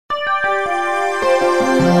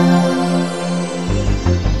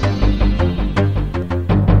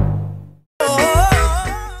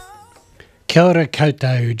Kia ora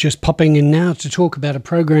koutou, just popping in now to talk about a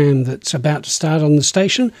program that's about to start on the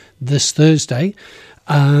station this Thursday.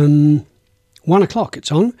 1 o'clock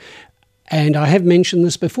it's on, and I have mentioned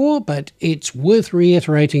this before, but it's worth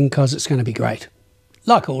reiterating because it's going to be great.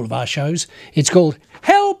 Like all of our shows, it's called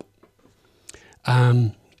Help!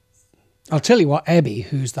 I'll tell you what Abby,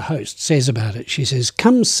 who's the host, says about it. She says,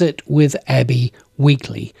 come sit with Abby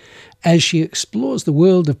weekly as she explores the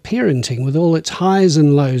world of parenting with all its highs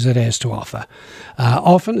and lows it has to offer.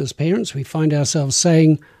 Often, as parents, we find ourselves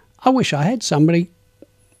saying, I wish I had somebody.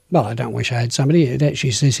 Well, I don't wish I had somebody. It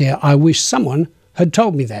actually says here, I wish someone had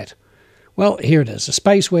told me that. Well, here it is, a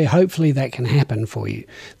space where hopefully that can happen for you.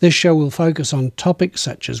 This show will focus on topics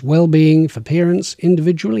such as well-being for parents,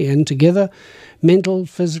 individually and together, mental,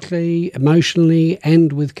 physically, emotionally,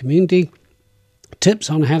 and with community, tips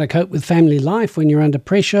on how to cope with family life when you're under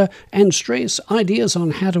pressure and stress, ideas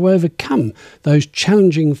on how to overcome those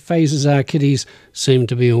challenging phases our kiddies seem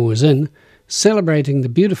to be always in, celebrating the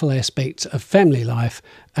beautiful aspects of family life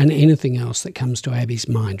and anything else that comes to Abby's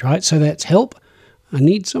mind, right? So that's Help. I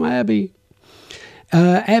need some Abby.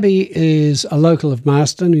 Abby is a local of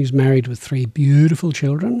Marston who's married with 3 beautiful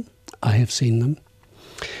children. I have seen them.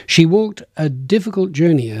 She walked a difficult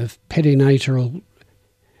journey of perinatal.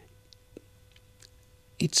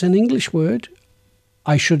 It's an English word.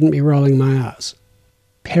 I shouldn't be rolling my R's.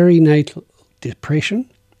 Perinatal depression.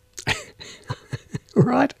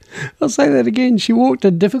 Right? I'll say that again. She walked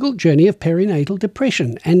a difficult journey of perinatal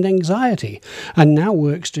depression and anxiety and now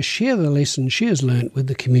works to share the lessons she has learnt with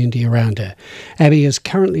the community around her. Abby is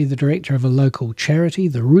currently the director of a local charity,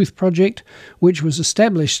 the Ruth Project, which was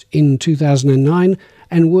established in 2009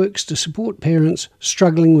 and works to support parents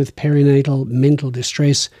struggling with perinatal mental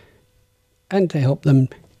distress and to help them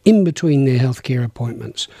in between their healthcare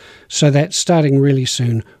appointments. So that's starting really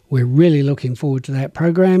soon. We're really looking forward to that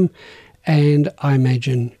program, and I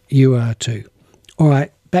imagine you are too. All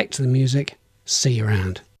right, back to the music. See you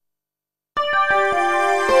around.